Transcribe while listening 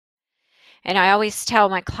And I always tell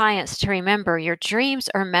my clients to remember your dreams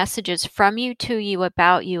are messages from you to you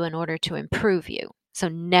about you in order to improve you. So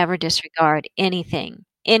never disregard anything,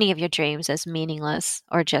 any of your dreams as meaningless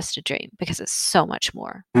or just a dream because it's so much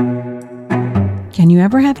more. Can you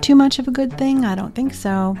ever have too much of a good thing? I don't think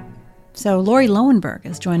so. So Lauri Loewenberg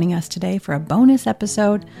is joining us today for a bonus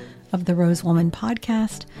episode of the Rose Woman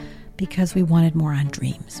podcast because we wanted more on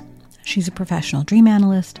dreams. She's a professional dream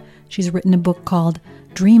analyst. She's written a book called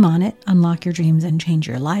Dream on It, Unlock Your Dreams and Change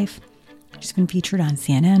Your Life. She's been featured on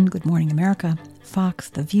CNN, Good Morning America, Fox,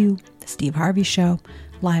 The View, The Steve Harvey Show,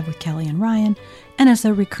 Live with Kelly and Ryan, and as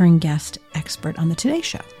a recurring guest expert on The Today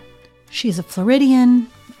Show. She's a Floridian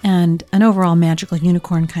and an overall magical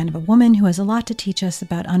unicorn kind of a woman who has a lot to teach us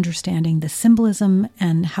about understanding the symbolism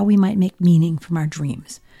and how we might make meaning from our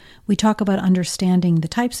dreams. We talk about understanding the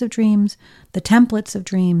types of dreams, the templates of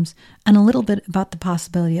dreams, and a little bit about the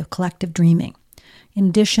possibility of collective dreaming. In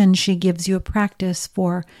addition, she gives you a practice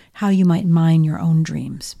for how you might mine your own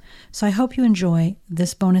dreams. So I hope you enjoy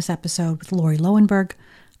this bonus episode with Lauri Loewenberg.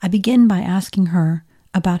 I begin by asking her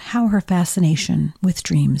about how her fascination with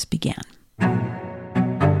dreams began.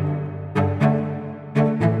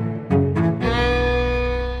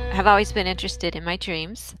 I've always been interested in my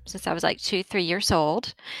dreams since I was like 2-3 years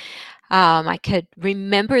old. I could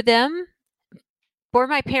remember them, bore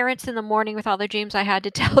my parents in the morning with all the dreams I had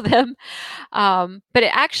to tell them. But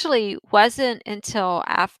it actually wasn't until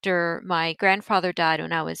after my grandfather died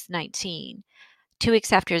when I was 19. 2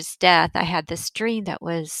 weeks after his death, I had this dream that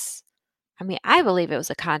was, I believe it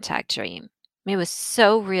was a contact dream. It was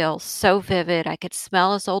so real, so vivid. I could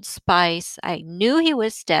smell his old spice. I knew he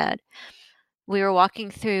was dead. We were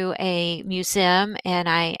walking through a museum and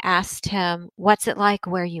I asked him, "What's it like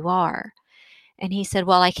where you are?" And he said,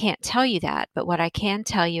 "Well, I can't tell you that, but what I can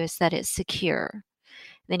tell you is that it's secure."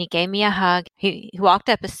 Then he gave me a hug. He walked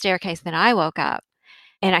up a staircase, then I woke up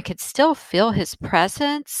and I could still feel his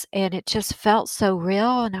presence and it just felt so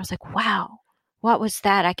real. And I was like, wow, what was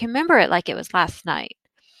that? I can remember it like it was last night.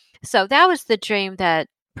 So that was the dream that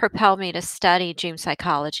propelled me to study dream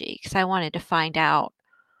psychology because I wanted to find out,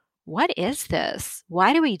 what is this?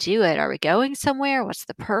 Why do we do it? Are we going somewhere? What's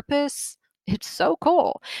the purpose? It's so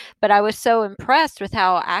cool. But I was so impressed with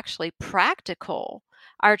how actually practical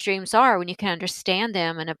our dreams are when you can understand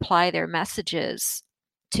them and apply their messages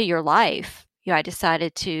to your life. I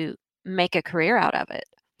decided to make a career out of it.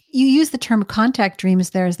 You use the term contact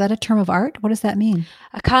dreams there. Is that a term of art? What does that mean?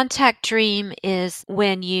 A contact dream is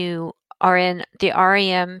when you are in the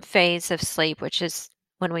REM phase of sleep, which is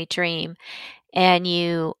when we dream, and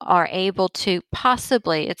you are able to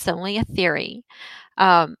possibly, it's only a theory,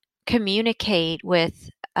 communicate with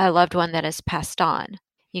a loved one that has passed on.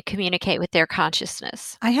 You communicate with their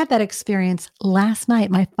consciousness. I had that experience last night.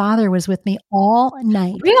 My father was with me all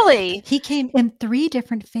night. Really? He came in 3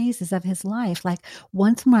 different phases of his life, like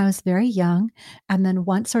once when I was very young, and then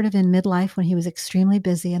once sort of in midlife when he was extremely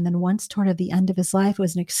busy, and then once toward the end of his life. It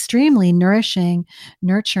was an extremely nourishing,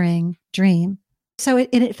 nurturing dream. So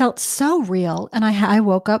it felt so real, and I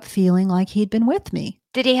woke up feeling like he'd been with me.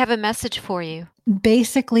 Did he have a message for you?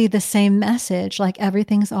 Basically the same message, like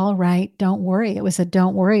everything's all right, don't worry. It was a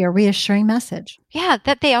don't worry, a reassuring message. Yeah,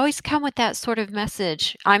 that they always come with that sort of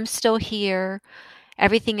message. I'm still here.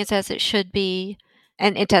 Everything is as it should be.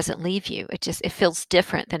 And it doesn't leave you. It feels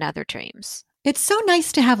different than other dreams. It's so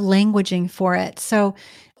nice to have languaging for it. So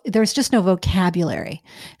there's just no vocabulary.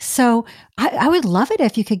 So I would love it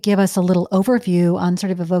if you could give us a little overview on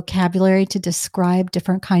sort of a vocabulary to describe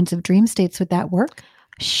different kinds of dream states. Would that work?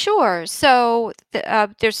 Sure. So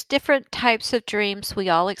there's different types of dreams we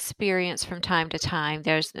all experience from time to time.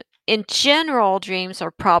 In general, dreams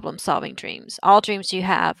are problem-solving dreams. All dreams you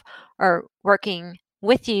have are working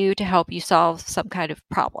with you to help you solve some kind of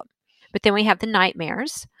problem. But then we have the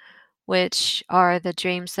nightmares, which are the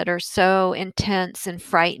dreams that are so intense and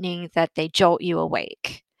frightening that they jolt you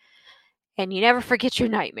awake. And you never forget your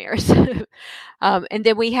nightmares. And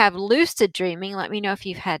then we have lucid dreaming. Let me know if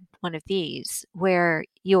you've had one of these, where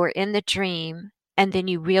you're in the dream and then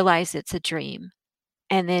you realize it's a dream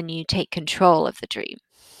and then you take control of the dream.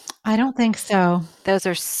 I don't think so. Those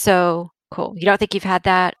are so cool. You don't think you've had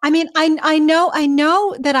that? I mean, I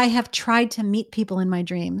know that I have tried to meet people in my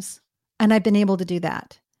dreams, and I've been able to do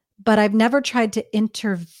that. But I've never tried to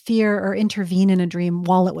interfere or intervene in a dream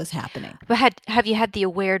while it was happening. But have you had the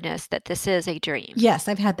awareness that this is a dream? Yes,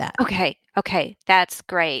 I've had that. Okay, that's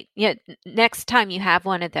great. Yeah, next time you have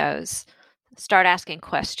one of those, start asking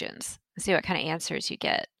questions and see what kind of answers you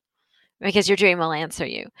get, because your dream will answer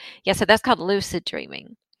you. Yeah, so that's called lucid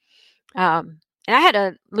dreaming. And I had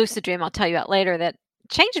a lucid dream I'll tell you about later that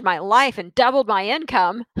changed my life and doubled my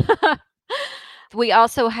income. We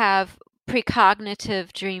also have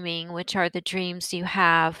precognitive dreaming, which are the dreams you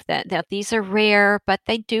have that these are rare, but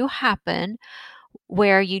they do happen,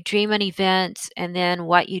 where you dream an event and then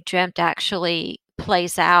what you dreamt actually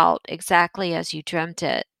plays out exactly as you dreamt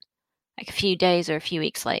it, like a few days or a few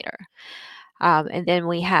weeks later. And then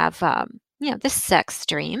we have, the sex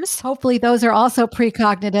dreams. Hopefully, those are also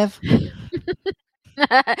precognitive.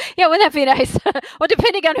 Yeah, wouldn't that be nice? Well,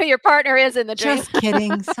 depending on who your partner is in the dream. Just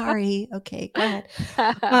kidding. Sorry. Okay, go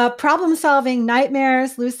ahead. Problem solving,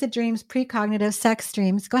 nightmares, lucid dreams, precognitive, sex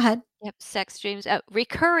dreams. Go ahead. Yep, sex dreams.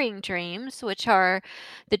 Recurring dreams, which are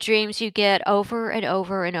the dreams you get over and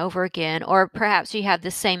over and over again, or perhaps you have the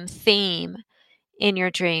same theme in your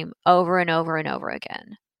dream over and over and over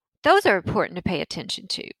again. Those are important to pay attention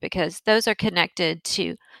to because those are connected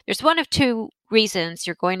to, there's one of two reasons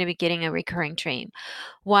you're going to be getting a recurring dream.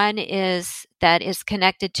 One is that is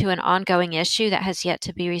connected to an ongoing issue that has yet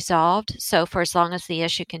to be resolved. So for as long as the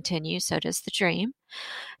issue continues, so does the dream.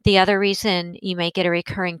 The other reason you may get a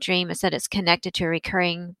recurring dream is that it's connected to a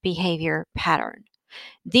recurring behavior pattern.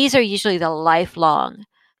 These are usually the lifelong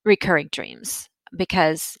recurring dreams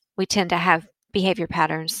because we tend to have behavior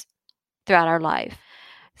patterns throughout our life.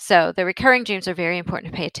 So the recurring dreams are very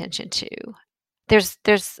important to pay attention to.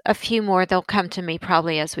 There's a few more. They'll come to me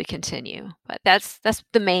probably as we continue, but that's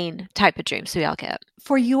the main type of dreams we all get.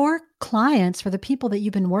 For your clients, for the people that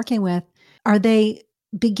you've been working with, are they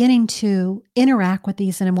beginning to interact with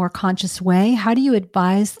these in a more conscious way? How do you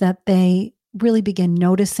advise that they really begin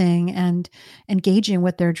noticing and engaging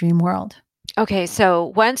with their dream world? Okay,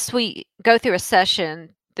 so once we go through a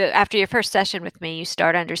session, after your first session with me, you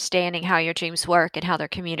start understanding how your dreams work and how they're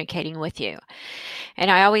communicating with you. And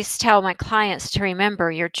I always tell my clients to remember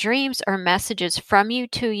your dreams are messages from you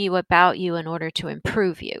to you about you in order to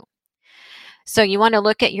improve you. So you want to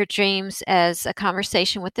look at your dreams as a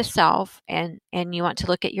conversation with the self, and you want to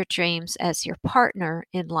look at your dreams as your partner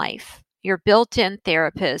in life, your built-in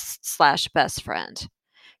therapist / best friend,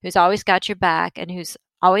 who's always got your back and who's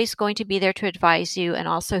always going to be there to advise you, and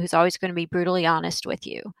also who's always going to be brutally honest with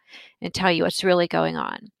you and tell you what's really going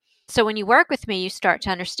on. So when you work with me, you start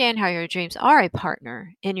to understand how your dreams are a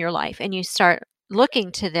partner in your life, and you start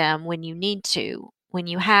looking to them when you need to, when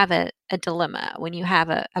you have a dilemma, when you have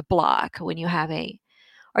a block, when you have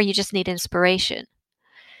or you just need inspiration.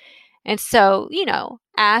 And so,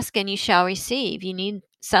 ask and you shall receive. You need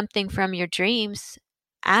something from your dreams.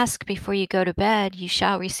 Ask before you go to bed, you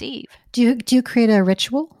shall receive. Do you create a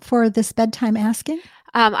ritual for this bedtime asking?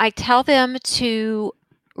 I tell them to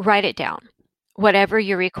write it down, whatever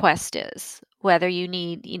your request is. Whether you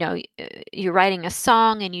need, you're writing a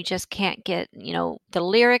song and you just can't get, the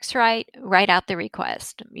lyrics right, write out the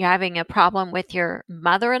request. You're having a problem with your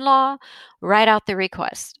mother-in-law, write out the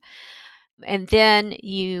request. And then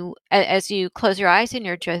as you close your eyes and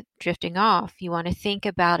you're drifting off, you want to think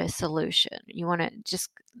about a solution. You want to just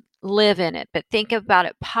live in it, but think about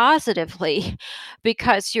it positively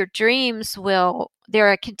because your dreams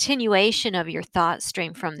they're a continuation of your thought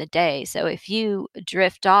stream from the day. So if you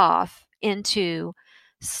drift off into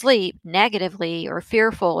sleep negatively or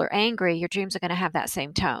fearful or angry, your dreams are going to have that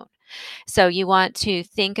same tone. So you want to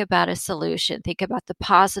think about a solution, think about the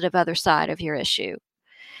positive other side of your issue.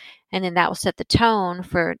 And then that will set the tone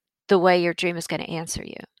for the way your dream is going to answer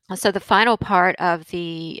you. So the final part of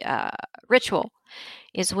the ritual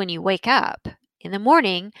is when you wake up in the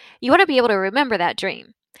morning, you want to be able to remember that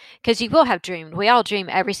dream because you will have dreamed. We all dream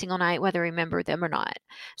every single night, whether we remember them or not.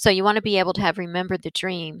 So you want to be able to have remembered the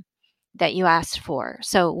dream that you asked for.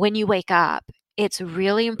 So when you wake up, it's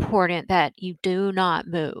really important that you do not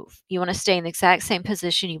move. You want to stay in the exact same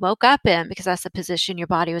position you woke up in because that's the position your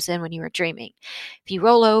body was in when you were dreaming. If you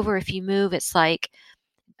roll over, if you move, it's like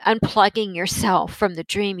unplugging yourself from the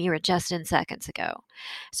dream you were just in seconds ago.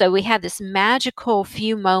 So we have this magical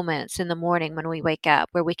few moments in the morning when we wake up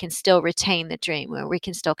where we can still retain the dream, where we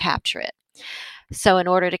can still capture it. So in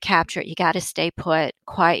order to capture it, you got to stay put,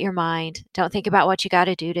 quiet your mind, don't think about what you got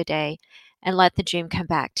to do today, and let the dream come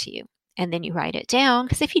back to you. And then you write it down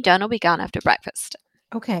because if you don't, it'll be gone after breakfast.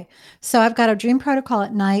 Okay. So I've got a dream protocol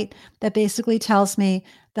at night that basically tells me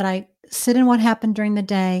that I sit in what happened during the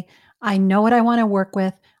day. I know what I want to work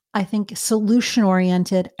with. I think solution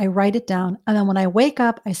oriented. I write it down. And then when I wake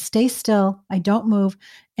up, I stay still. I don't move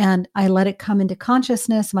and I let it come into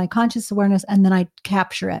consciousness, my conscious awareness, and then I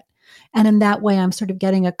capture it. And in that way, I'm sort of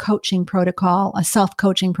getting a coaching protocol, a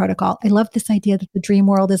self-coaching protocol. I love this idea that the dream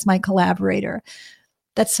world is my collaborator.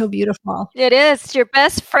 That's so beautiful. It is. It's your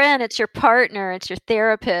best friend. It's your partner. It's your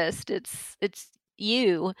therapist. It's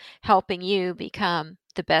you helping you become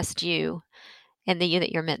the best you and the you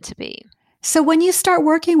that you're meant to be. So when you start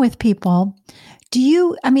working with people,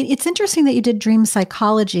 It's interesting that you did dream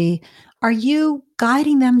psychology. Are you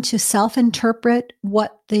guiding them to self-interpret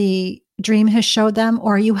what the dream has showed them,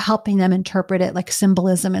 or are you helping them interpret it like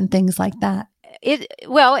symbolism and things like that?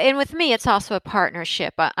 Well, and with me, it's also a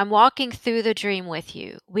partnership. I'm walking through the dream with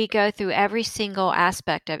you. We go through every single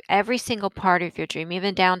aspect of every single part of your dream,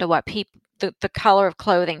 even down to what the color of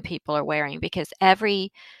clothing people are wearing, because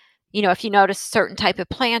if you notice a certain type of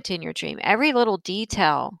plant in your dream, every little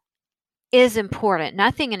detail is important.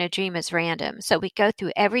 Nothing in a dream is random. So we go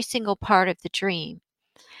through every single part of the dream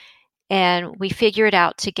and we figure it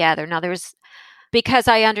out together. Now, because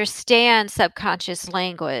I understand subconscious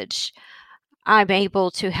language, I'm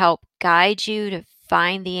able to help guide you to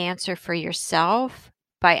find the answer for yourself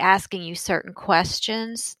by asking you certain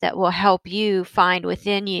questions that will help you find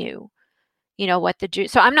within you, what the dream.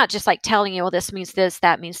 So I'm not just like telling you, well, this means this,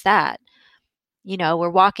 that means that. We're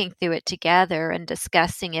walking through it together and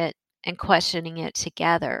discussing it and questioning it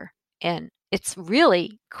together. And it's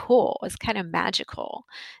really cool. It's kind of magical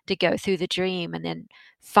to go through the dream and then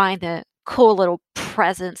find the cool little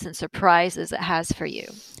presents and surprises it has for you.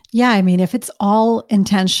 Yeah, if it's all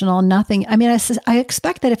intentional, nothing. I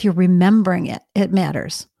expect that if you're remembering it, it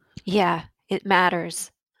matters. Yeah, it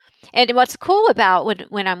matters. And what's cool about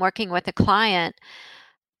when I'm working with a client,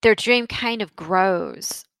 their dream kind of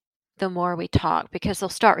grows the more we talk, because they'll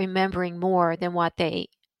start remembering more than what they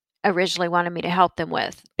originally wanted me to help them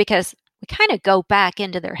with, because we kind of go back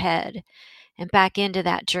into their head and back into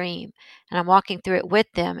that dream. And I'm walking through it with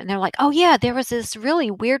them and they're like, oh yeah, there was this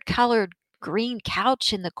really weird colored green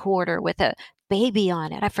couch in the corner with a baby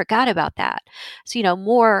on it. I forgot about that. So,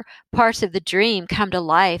 more parts of the dream come to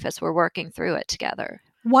life as we're working through it together.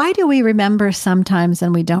 Why do we remember sometimes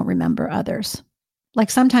and we don't remember others?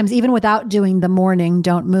 Like sometimes even without doing the morning,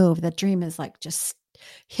 don't move, that dream is like just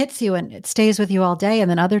hits you and it stays with you all day. And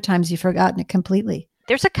then other times you've forgotten it completely.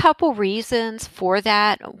 There's a couple reasons for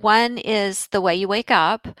that. One is the way you wake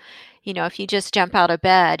up. If you just jump out of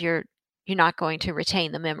bed, you're not going to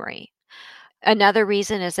retain the memory. Another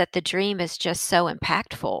reason is that the dream is just so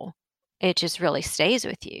impactful. It just really stays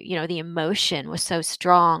with you. The emotion was so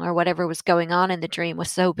strong, or whatever was going on in the dream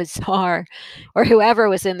was so bizarre, or whoever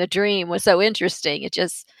was in the dream was so interesting. It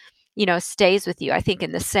just, stays with you. I think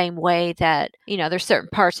in the same way that, there's certain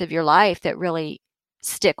parts of your life that really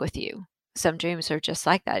stick with you. Some dreams are just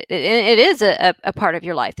like that. It is a part of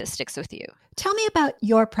your life that sticks with you. Tell me about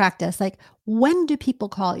your practice. Like, when do people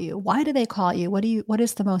call you? Why do they call you? What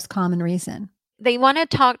is the most common reason? They want to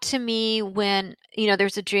talk to me when,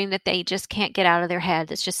 there's a dream that they just can't get out of their head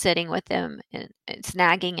that's just sitting with them and it's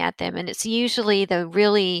nagging at them. And it's usually the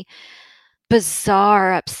really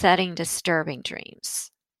bizarre, upsetting, disturbing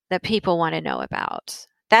dreams that people want to know about.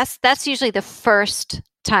 That's usually the first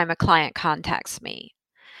time a client contacts me.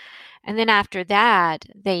 And then after that,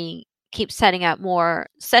 they keep setting up more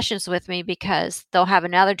sessions with me because they'll have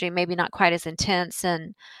another dream, maybe not quite as intense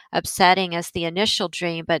and upsetting as the initial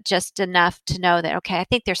dream, but just enough to know that, okay, I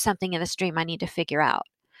think there's something in this dream I need to figure out.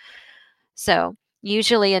 So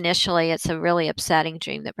usually initially it's a really upsetting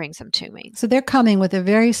dream that brings them to me. So they're coming with a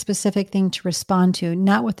very specific thing to respond to,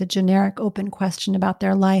 not with a generic open question about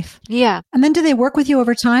their life. Yeah. And then do they work with you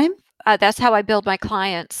over time? That's how I build my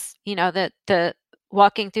clients, the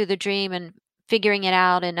walking through the dream and figuring it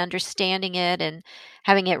out and understanding it and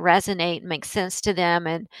having it resonate and make sense to them,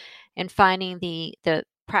 and finding the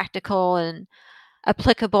practical and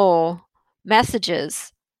applicable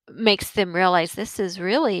messages makes them realize this is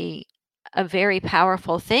really a very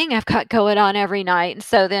powerful thing I've got going on every night. And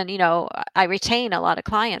so then, I retain a lot of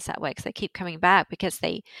clients that way because they keep coming back because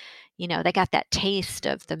they got that taste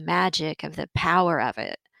of the magic, of the power of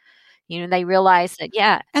it. They realize that,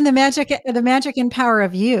 yeah. And the magic and power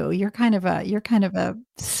of you. You're kind of a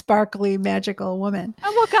sparkly, magical woman.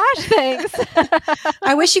 Oh, well, gosh, thanks.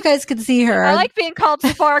 I wish you guys could see her. I like being called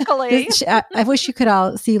sparkly. I wish you could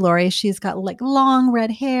all see Lauri. She's got like long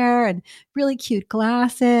red hair and really cute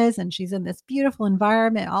glasses. And she's in this beautiful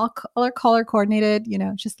environment, all color coordinated,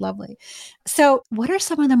 just lovely. So what are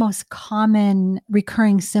some of the most common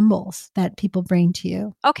recurring symbols that people bring to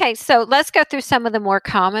you? Okay, so let's go through some of the more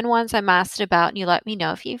common ones I'm asked about, and you let me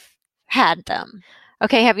know if you've had them.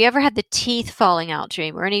 Okay, have you ever had the teeth falling out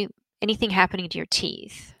dream, or anything happening to your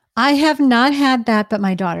teeth? I have not had that, but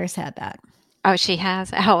my daughter's had that. Oh, she has?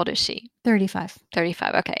 How old is she? 35.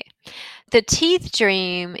 35, okay. The teeth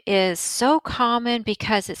dream is so common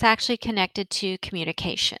because it's actually connected to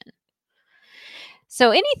communication. So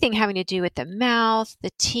anything having to do with the mouth,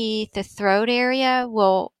 the teeth, the throat area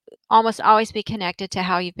will almost always be connected to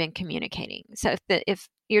how you've been communicating. So if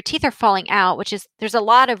your teeth are falling out, which is, there's a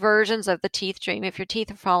lot of versions of the teeth dream. If your teeth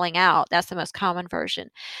are falling out, that's the most common version.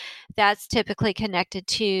 That's typically connected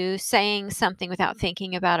to saying something without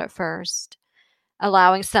thinking about it first,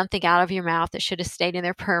 allowing something out of your mouth that should have stayed in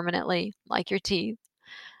there permanently, like your teeth.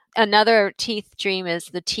 Another teeth dream is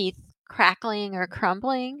the teeth crackling or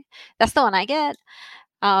crumbling. That's the one I get.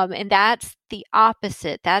 And that's the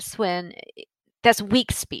opposite. That's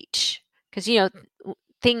weak speech. Because,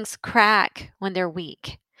 things crack when they're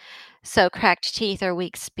weak. So cracked teeth are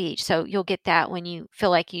weak speech. So you'll get that when you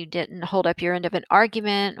feel like you didn't hold up your end of an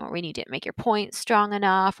argument, or when you didn't make your point strong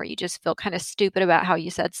enough, or you just feel kind of stupid about how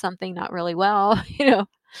you said something not really well,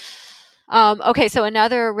 Okay, so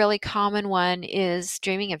another really common one is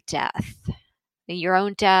dreaming of death, your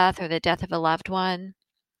own death or the death of a loved one.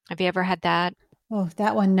 Have you ever had that? Oh,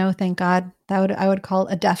 that one, no, thank God. I would call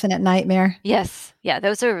a definite nightmare. Yes. Yeah,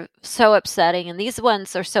 those are so upsetting. And these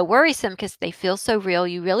ones are so worrisome because they feel so real.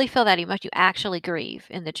 You really feel that emotion. You actually grieve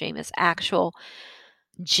in the dream. It's actual,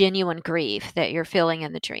 genuine grief that you're feeling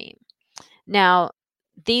in the dream. Now,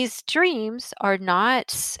 these dreams are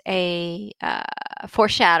not a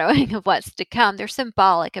foreshadowing of what's to come. They're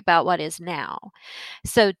symbolic about what is now.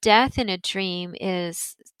 So, death in a dream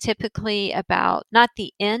is typically about not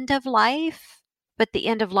the end of life, but the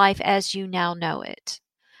end of life as you now know it.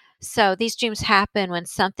 So, these dreams happen when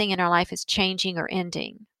something in our life is changing or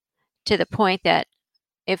ending to the point that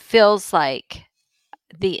it feels like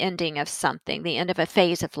the ending of something, the end of a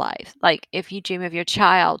phase of life. Like if you dream of your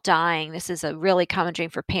child dying, this is a really common dream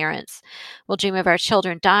for parents. We'll dream of our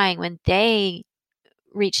children dying when they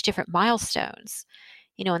reach different milestones.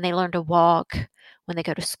 When they learn to walk, when they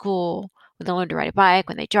go to school, when they learn to ride a bike,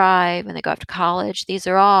 when they drive, when they go off to college. These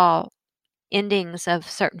are all endings of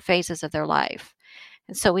certain phases of their life.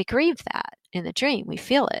 And so we grieve that in the dream. We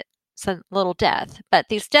feel it. It's a little death. But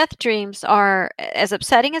these death dreams are, as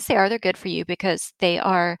upsetting as they are, they're good for you because they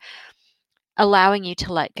are allowing you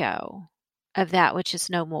to let go of that which is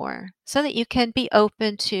no more so that you can be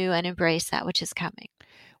open to and embrace that which is coming.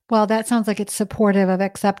 Well, that sounds like it's supportive of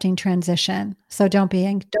accepting transition. So don't be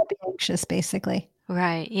anxious, basically.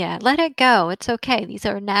 Right. Yeah. Let it go. It's okay. These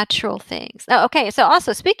are natural things. Oh, okay. So,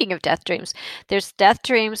 also speaking of death dreams, there's death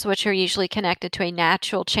dreams, which are usually connected to a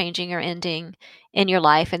natural changing or ending in your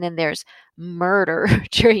life. And then there's murder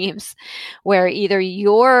dreams, where either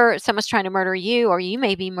someone's trying to murder you, or you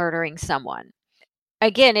may be murdering someone.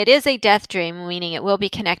 Again, it is a death dream, meaning it will be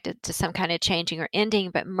connected to some kind of changing or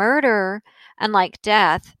ending. But murder, unlike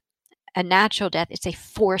death, a natural death, it's a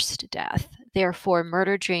forced death. Therefore,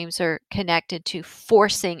 murder dreams are connected to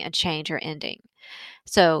forcing a change or ending.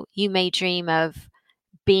 So you may dream of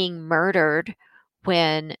being murdered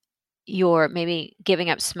when you're maybe giving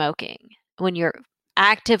up smoking, when you're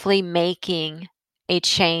actively making a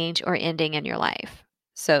change or ending in your life.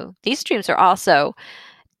 So these dreams are also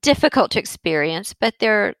difficult to experience, but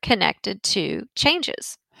they're connected to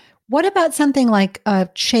changes. What about something like a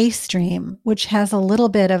chase dream, which has a little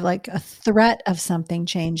bit of like a threat of something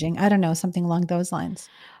changing? I don't know, something along those lines.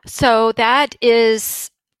 So that is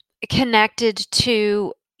connected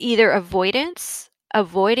to either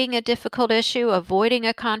avoiding a difficult issue, avoiding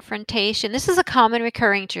a confrontation. This is a common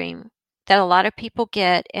recurring dream that a lot of people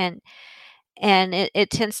get, and it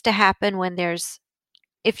tends to happen when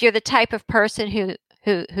if you're the type of person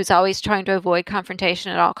who's always trying to avoid confrontation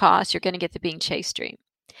at all costs, you're going to get the being chased dream.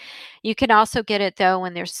 You can also get it though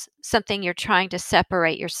when there's something you're trying to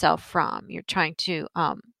separate yourself from. You're trying to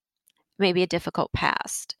maybe a difficult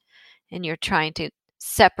past, and you're trying to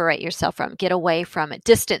separate yourself from, get away from it,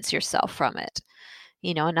 distance yourself from it,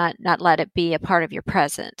 not let it be a part of your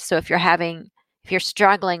present. So if you're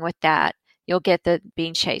struggling with that, you'll get the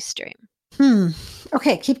being chased dream.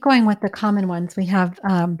 Okay, keep going with the common ones. We have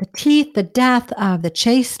the teeth, the death, the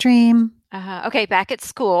chase dream. Okay, back at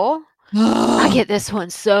school, I get this one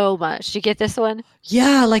so much. Do you get this one?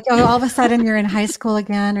 Yeah, like all of a sudden you're in high school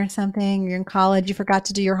again or something. You're in college. You forgot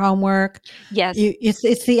to do your homework. Yes.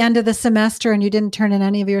 It's the end of the semester and you didn't turn in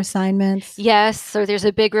any of your assignments. Yes, or there's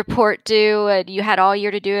a big report due and you had all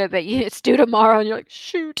year to do it, but it's due tomorrow and you're like,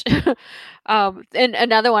 shoot. And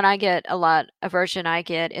another one I get a lot, a version I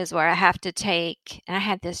get is where I have to take, and I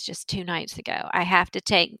had this just 2 nights ago, I have to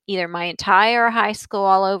take either my entire high school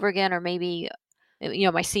all over again, or maybe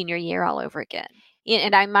my senior year all over again.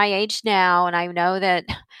 And I'm my age now, and I know that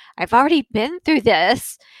I've already been through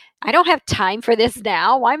this. I don't have time for this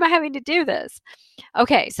now. Why am I having to do this?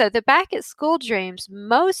 Okay, so the back at school dreams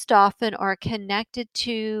most often are connected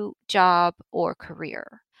to job or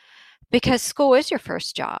career, because school is your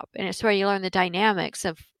first job, and it's where you learn the dynamics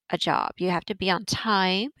a job. You have to be on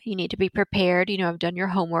time. You need to be prepared. Have done your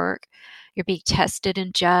homework. You're being tested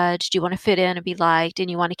and judged. You want to fit in and be liked, and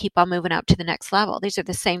you want to keep on moving up to the next level. These are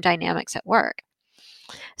the same dynamics at work.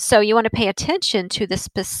 So you want to pay attention to the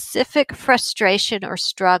specific frustration or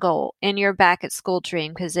struggle in your back at school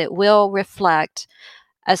dream, because it will reflect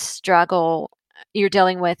a struggle you're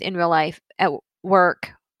dealing with in real life at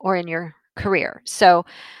work or in your career. So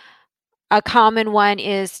a common one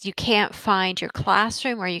is you can't find your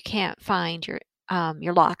classroom or you can't find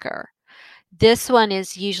your locker. This one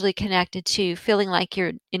is usually connected to feeling like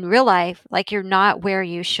you're in real life, like you're not where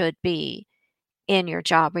you should be in your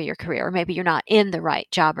job or your career, or maybe you're not in the right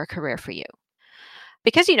job or career for you.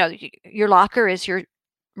 Because, your locker is your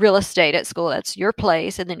real estate at school. That's your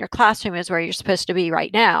place. And then your classroom is where you're supposed to be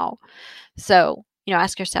right now. So,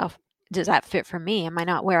 ask yourself, does that fit for me? Am I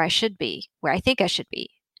not where I should be, where I think I should be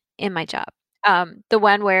in my job? The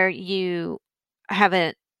one where you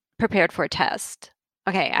haven't prepared for a test.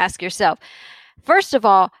 Okay, ask yourself, first of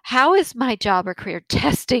all, how is my job or career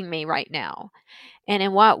testing me right now? And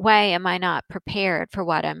in what way am I not prepared for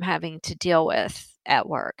what I'm having to deal with at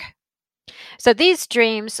work? So these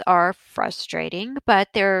dreams are frustrating, but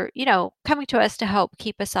they're, coming to us to help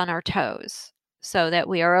keep us on our toes so that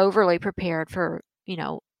we are overly prepared for,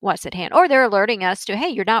 what's at hand. Or they're alerting us to, hey,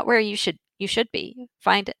 you're not where you should be.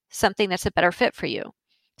 Find something that's a better fit for you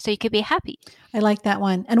so you could be happy. I like that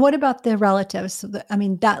one. And what about the relatives? So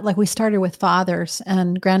that like we started with fathers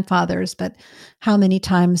and grandfathers, but how many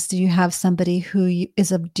times do you have somebody who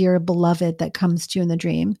is a dear beloved that comes to you in the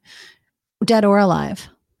dream, dead or alive?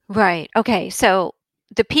 Right. Okay. So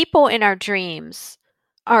the people in our dreams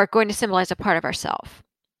are going to symbolize a part of ourself,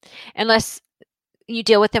 unless you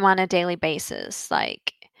deal with them on a daily basis,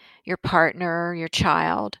 like your partner, your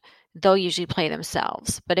child. They'll usually play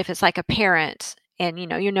themselves. But if it's like a parent and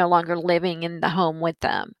you're no longer living in the home with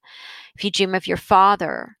them, if you dream of your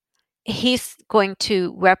father, he's going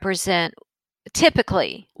to represent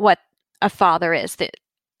typically what a father is, that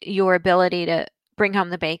your ability to bring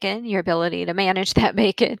home the bacon, your ability to manage that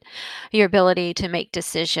bacon, your ability to make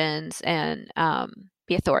decisions and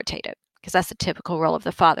be authoritative, because that's the typical role of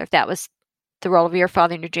the father. If that was the role of your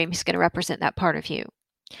father in your dream, he's going to represent that part of you.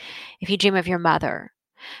 If you dream of your mother,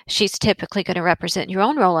 she's typically going to represent your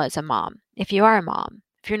own role as a mom, if you are a mom.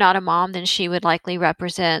 If you're not a mom, then she would likely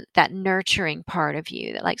represent that nurturing part of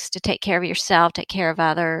you that likes to take care of yourself, take care of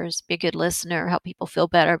others, be a good listener, help people feel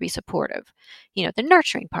better, be supportive. The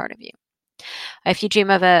nurturing part of you. If you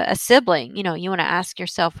dream of a sibling, you want to ask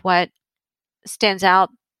yourself what stands out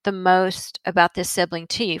the most about this sibling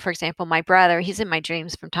to you. For example, my brother, he's in my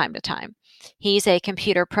dreams from time to time. He's a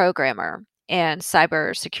computer programmer and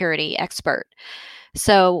cybersecurity expert.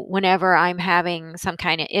 So whenever I'm having some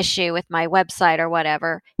kind of issue with my website or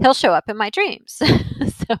whatever, he'll show up in my dreams.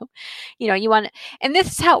 So, you want to, and this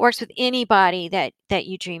is how it works with anybody that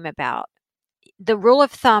you dream about. The rule of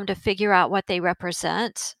thumb to figure out what they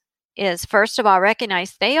represent is, first of all,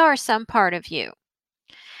 recognize they are some part of you.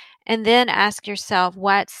 And then ask yourself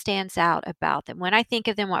what stands out about them. When I think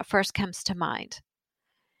of them, what first comes to mind?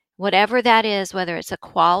 Whatever that is, whether it's a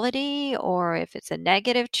quality or if it's a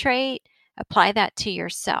negative trait, apply that to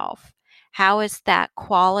yourself. How is that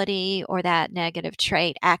quality or that negative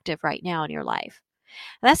trait active right now in your life?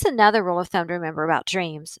 And that's another rule of thumb to remember about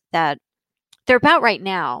dreams, that they're about right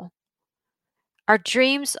now. Our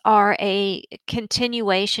dreams are a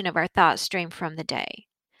continuation of our thought stream from the day.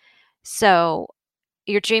 So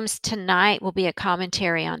your dreams tonight will be a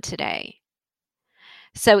commentary on today.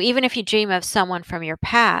 So even if you dream of someone from your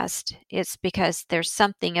past, it's because there's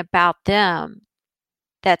something about them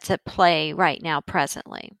that's at play right now,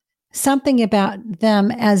 presently. Something about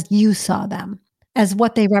them as you saw them, as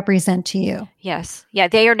what they represent to you. Yes. Yeah,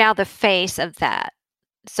 they are now the face of that.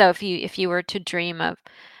 So if you were to dream of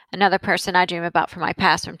another person I dream about from my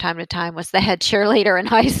past from time to time was the head cheerleader in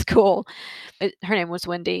high school. Her name was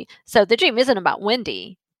Wendy. So the dream isn't about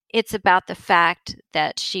Wendy. It's about the fact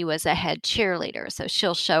that she was a head cheerleader. So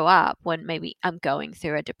she'll show up when maybe I'm going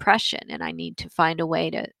through a depression and I need to find a way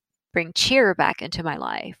to bring cheer back into my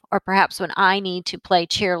life. Or perhaps when I need to play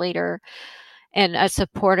cheerleader in a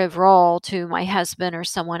supportive role to my husband or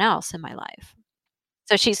someone else in my life.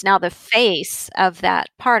 So she's now the face of that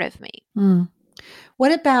part of me. Mm.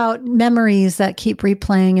 What about memories that keep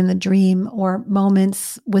replaying in the dream, or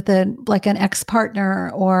moments with an ex-partner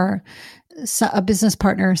or a business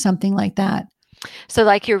partner or something like that? So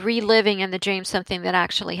like you're reliving in the dream something that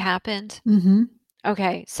actually happened? Mm-hmm.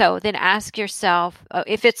 Okay, so then ask yourself,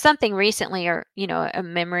 if it's something recently or, a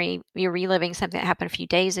memory, you're reliving something that happened a few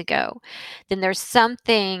days ago, then there's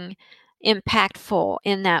something impactful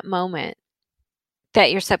in that moment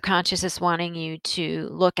that your subconscious is wanting you to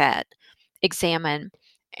look at, examine,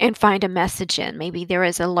 and find a message in. Maybe there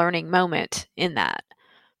is a learning moment in that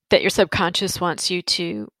your subconscious wants you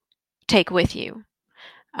to take with you.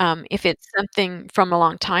 If it's something from a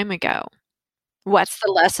long time ago, what's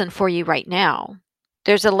the lesson for you right now?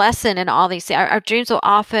 There's a lesson in all these. Our dreams will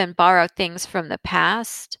often borrow things from the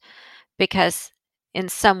past because in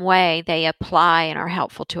some way they apply and are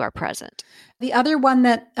helpful to our present. The other one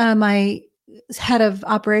that my head of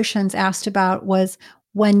operations asked about was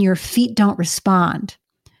when your feet don't respond.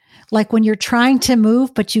 Like when you're trying to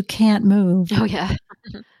move, but you can't move. Oh, yeah.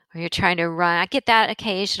 Or you're trying to run. I get that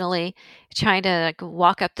occasionally. You're trying to like,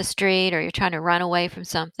 walk up the street, or you're trying to run away from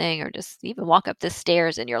something, or just even walk up the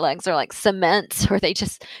stairs and your legs are like cement, or they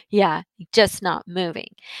just not moving.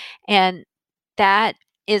 And that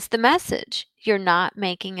is the message. You're not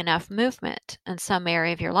making enough movement in some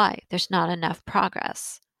area of your life. There's not enough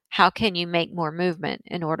progress. How can you make more movement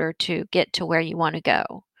in order to get to where you want to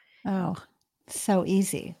go? Oh, so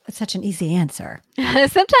easy. It's such an easy answer.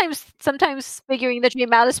 Sometimes figuring the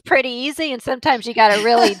dream out is pretty easy, and sometimes you got to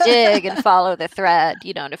really dig and follow the thread,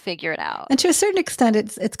 to figure it out. And to a certain extent,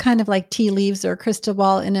 it's kind of like tea leaves or crystal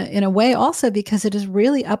ball in a way, also because it is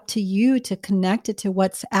really up to you to connect it to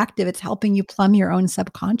what's active. It's helping you plumb your own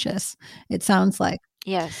subconscious. It sounds like.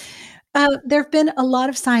 Yes. There have been a lot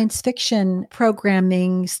of science fiction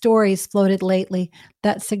programming stories floated lately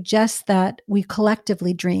that suggest that we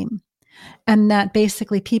collectively dream, and that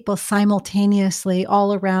basically people simultaneously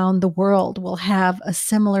all around the world will have a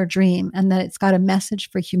similar dream, and that it's got a message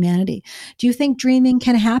for humanity. Do you think dreaming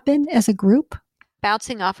can happen as a group?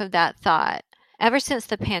 Bouncing off of that thought, ever since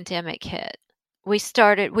the pandemic hit, we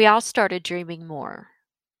all started dreaming more.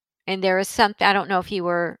 And there was something, I don't know if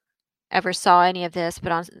you ever saw any of this,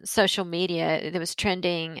 but on social media, it was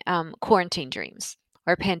trending quarantine dreams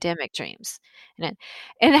or pandemic dreams. And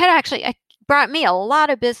it had actually brought me a lot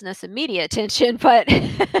of business and media attention, but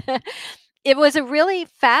it was a really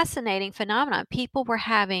fascinating phenomenon. People were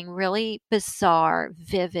having really bizarre,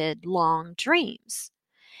 vivid, long dreams.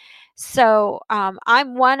 So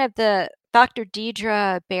I'm one of Dr.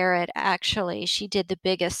 Deidre Barrett, actually, she did the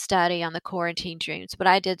biggest study on the quarantine dreams, but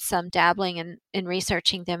I did some dabbling in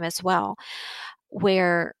researching them as well,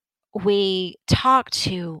 where we talked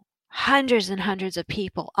to hundreds and hundreds of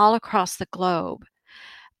people all across the globe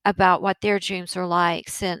about what their dreams were like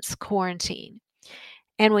since quarantine.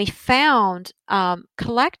 And we found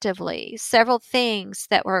collectively several things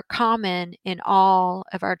that were common in all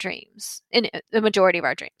of our dreams, in the majority of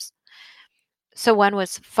our dreams. So one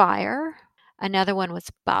was fire. Another one was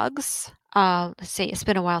bugs. Let's see, it's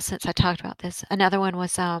been a while since I talked about this. Another one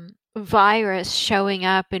was virus showing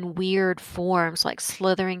up in weird forms, like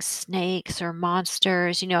slithering snakes or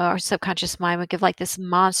monsters. Our subconscious mind would give like this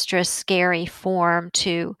monstrous, scary form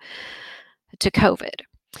to COVID.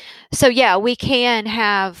 So yeah, we can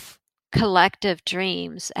have collective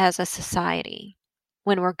dreams as a society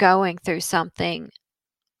when we're going through something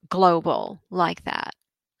global like that.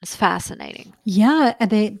 It's fascinating. Yeah, and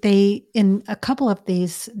they in a couple of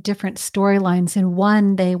these different storylines, in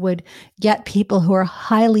one they would get people who are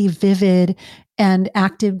highly vivid and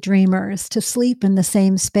active dreamers to sleep in the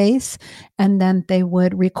same space, and then they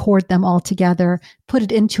would record them all together, put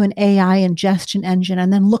it into an AI ingestion engine,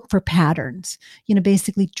 and then look for patterns,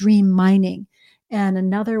 basically dream mining. And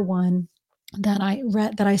another one that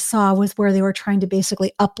I saw was where they were trying to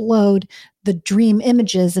basically upload the dream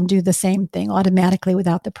images and do the same thing automatically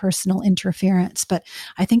without the personal interference. But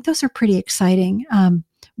I think those are pretty exciting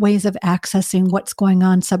ways of accessing what's going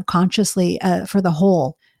on subconsciously for the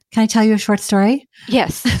whole. Can I tell you a short story?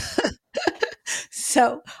 Yes.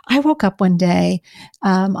 So I woke up one day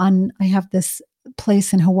I have this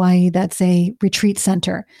place in Hawaii that's a retreat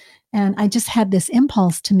center. And I just had this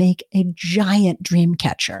impulse to make a giant dream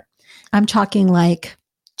catcher. I'm talking like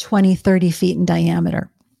 20, 30 feet in diameter.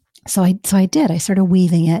 So I did. I started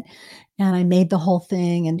weaving it, and I made the whole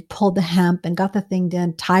thing and pulled the hemp and got the thing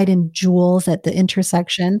done, tied in jewels at the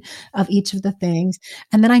intersection of each of the things.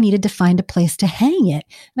 And then I needed to find a place to hang it.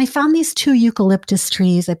 And I found these 2 eucalyptus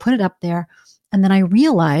trees. I put it up there. And then I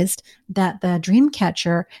realized that the dream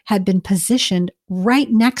catcher had been positioned right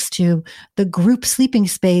next to the group sleeping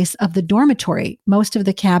space of the dormitory. Most of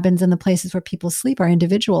the cabins and the places where people sleep are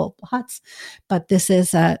individual huts, but this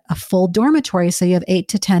is a full dormitory. So you have 8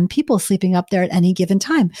 to 10 people sleeping up there at any given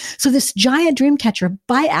time. So this giant dream catcher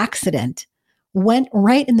by accident went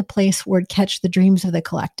right in the place where it'd catch the dreams of the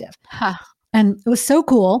collective. Huh. And it was so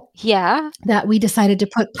cool. Yeah. That we decided to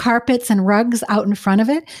put carpets and rugs out in front of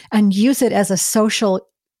it and use it as a social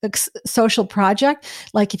social project.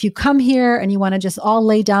 Like if you come here and you want to just all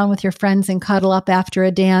lay down with your friends and cuddle up after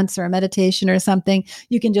a dance or a meditation or something,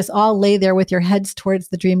 you can just all lay there with your heads towards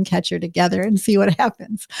the dream catcher together and see what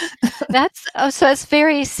happens. So it's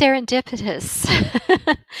very serendipitous.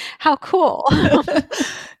 How cool.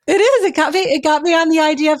 It is. It got me on the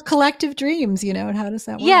idea of collective dreams, and how does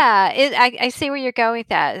that work? Yeah, I see where you're going with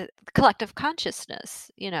that. Collective consciousness,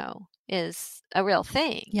 is a real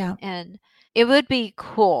thing. Yeah. And it would be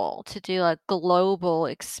cool to do a global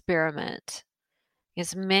experiment,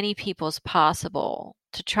 as many people as possible,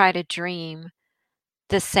 to try to dream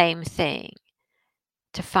the same thing,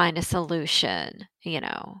 to find a solution,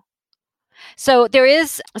 So there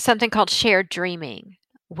is something called shared dreaming,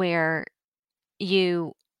 where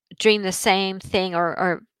you dream the same thing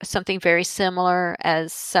or something very similar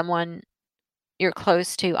as someone you're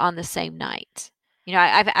close to on the same night.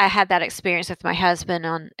 I had that experience with my husband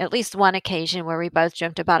on at least one occasion where we both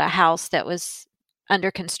dreamt about a house that was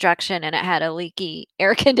under construction and it had a leaky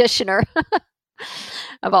air conditioner,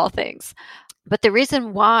 of all things. But the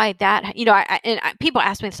reason why that, people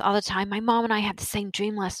ask me this all the time. My mom and I had the same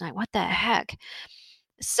dream last night. What the heck?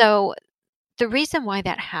 So the reason why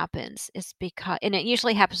that happens is because, and it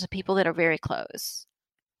usually happens to people that are very close,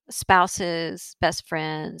 spouses, best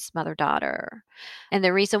friends, mother, daughter. And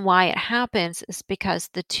the reason why it happens is because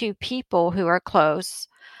the two people who are close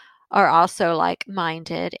are also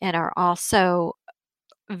like-minded and are also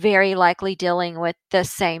very likely dealing with the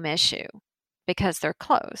same issue because they're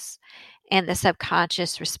close. And the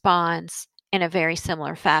subconscious responds in a very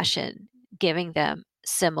similar fashion, giving them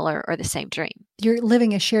similar or the same dream. You're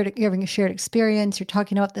having a shared experience. You're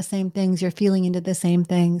talking about the same things. You're feeling into the same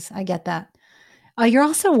things. I get that. You're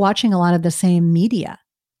also watching a lot of the same media,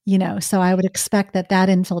 so I would expect that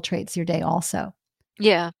infiltrates your day also.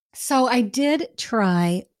 Yeah. So I did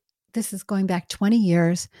try, this is going back 20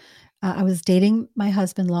 years. I was dating my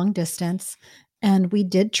husband long distance, and we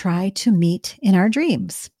did try to meet in our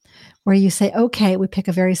dreams, where you say, okay, we pick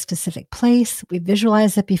a very specific place, we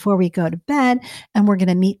visualize it before we go to bed, and we're going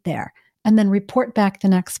to meet there, and then report back the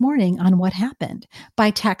next morning on what happened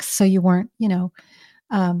by text, so you weren't,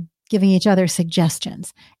 giving each other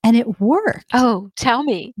suggestions. And it worked. Oh, tell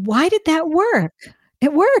me. Why did that work?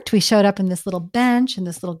 It worked. We showed up in this little bench in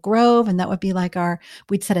this little grove, and that would be like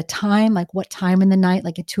we'd set a time, like what time in the night,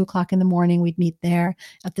 like at 2:00 in the morning, we'd meet there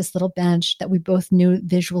at this little bench that we both knew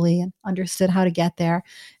visually and understood how to get there.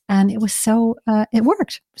 And it was it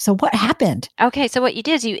worked. So what happened? Okay. So what you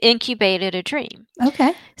did is you incubated a dream.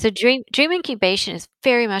 Okay. So dream incubation is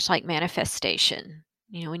very much like manifestation.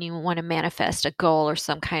 When you want to manifest a goal or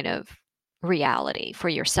some kind of reality for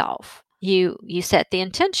yourself, you set the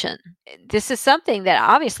intention. This is something that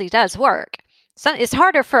obviously does work. It's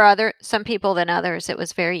harder for some people than others. It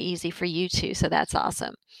was very easy for you too, so that's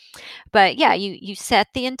awesome. But yeah, you set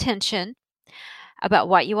the intention about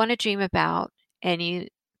what you want to dream about, and you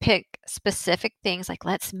pick specific things like,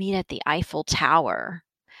 let's meet at the Eiffel Tower,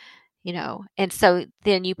 and so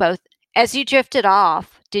then you both, as you drifted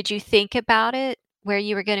off, did you think about it, where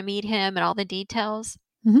you were going to meet him and all the details?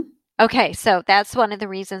 Mm-hmm. Okay, so that's one of the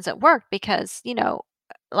reasons it worked because,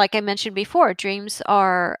 like I mentioned before, dreams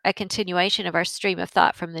are a continuation of our stream of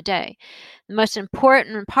thought from the day. The most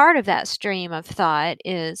important part of that stream of thought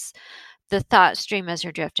is the thought stream as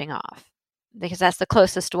you're drifting off, because that's the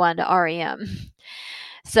closest one to REM.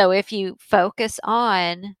 So if you focus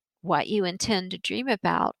on what you intend to dream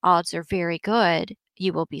about, odds are very good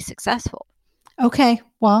you will be successful. Okay,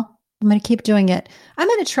 well, I'm going to keep doing it. I'm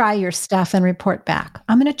going to try your stuff and report back.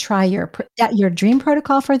 I'm going to try your dream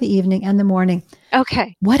protocol for the evening and the morning.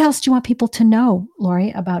 Okay. What else do you want people to know, Lauri,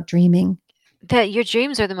 about dreaming? That your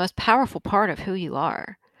dreams are the most powerful part of who you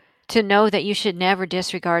are. To know that you should never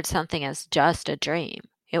disregard something as just a dream.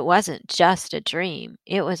 It wasn't just a dream.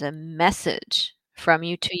 It was a message from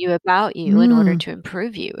you to you about you in order to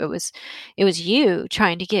improve you. It was you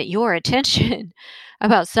trying to get your attention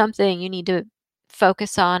about something you need to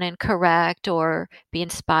focus on and correct or be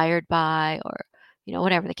inspired by, or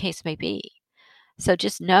whatever the case may be. So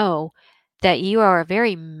just know that you are a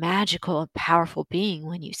very magical and powerful being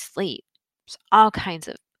when you sleep. There's all kinds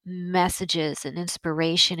of messages and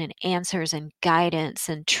inspiration and answers and guidance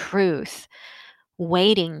and truth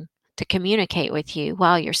waiting to communicate with you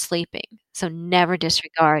while you're sleeping. So never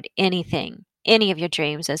disregard anything, any of your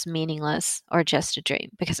dreams as meaningless or just a dream,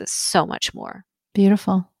 because it's so much more.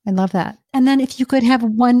 Beautiful. I love that. And then if you could have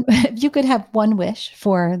one wish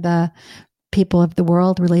for the people of the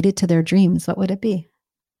world related to their dreams, what would it be?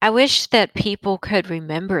 I wish that people could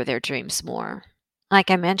remember their dreams more. Like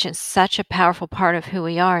I mentioned, such a powerful part of who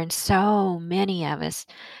we are, and so many of us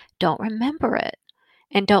don't remember it.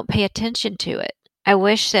 and don't pay attention to it. I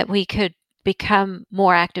wish that we could become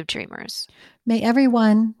more active dreamers. May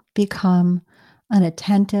everyone become an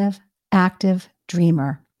attentive, active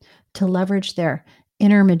dreamer to leverage their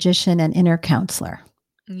inner magician and inner counselor.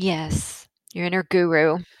 Yes, your inner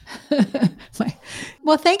guru.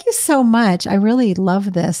 Well, thank you so much. I really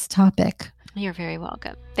love this topic. You're very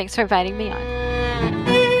welcome. Thanks for inviting me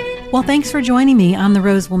on. Well, thanks for joining me on the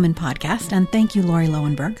Rose Woman podcast, and thank you, Lauri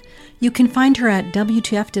Loewenberg. You can find her at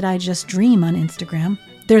WTF Did I Just Dream on Instagram.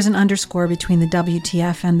 There's an underscore between the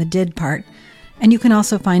WTF and the did part, and you can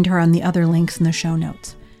also find her on the other links in the show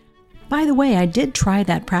notes. By the way, I did try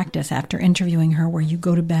that practice after interviewing her where you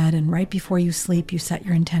go to bed and right before you sleep, you set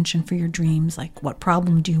your intention for your dreams, like what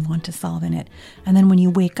problem do you want to solve in it? And then when you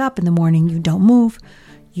wake up in the morning, you don't move.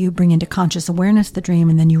 You bring into conscious awareness the dream,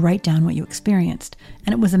 and then you write down what you experienced.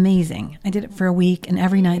 And it was amazing. I did it for a week, and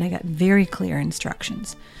every night I got very clear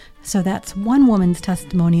instructions. So that's one woman's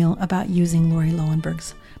testimonial about using Lauri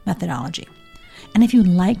Loewenberg's methodology. And if you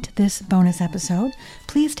liked this bonus episode,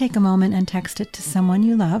 please take a moment and text it to someone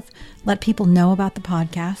you love. Let people know about the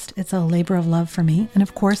podcast. It's a labor of love for me. And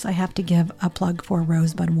of course, I have to give a plug for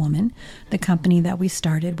Rosebud Woman, the company that we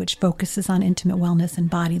started, which focuses on intimate wellness and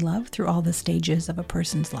body love through all the stages of a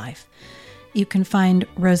person's life. You can find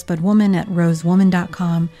Rosebud Woman at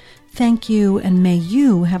rosewoman.com. Thank you, and may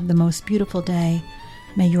you have the most beautiful day.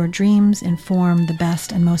 May your dreams inform the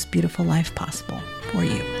best and most beautiful life possible for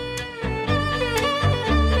you.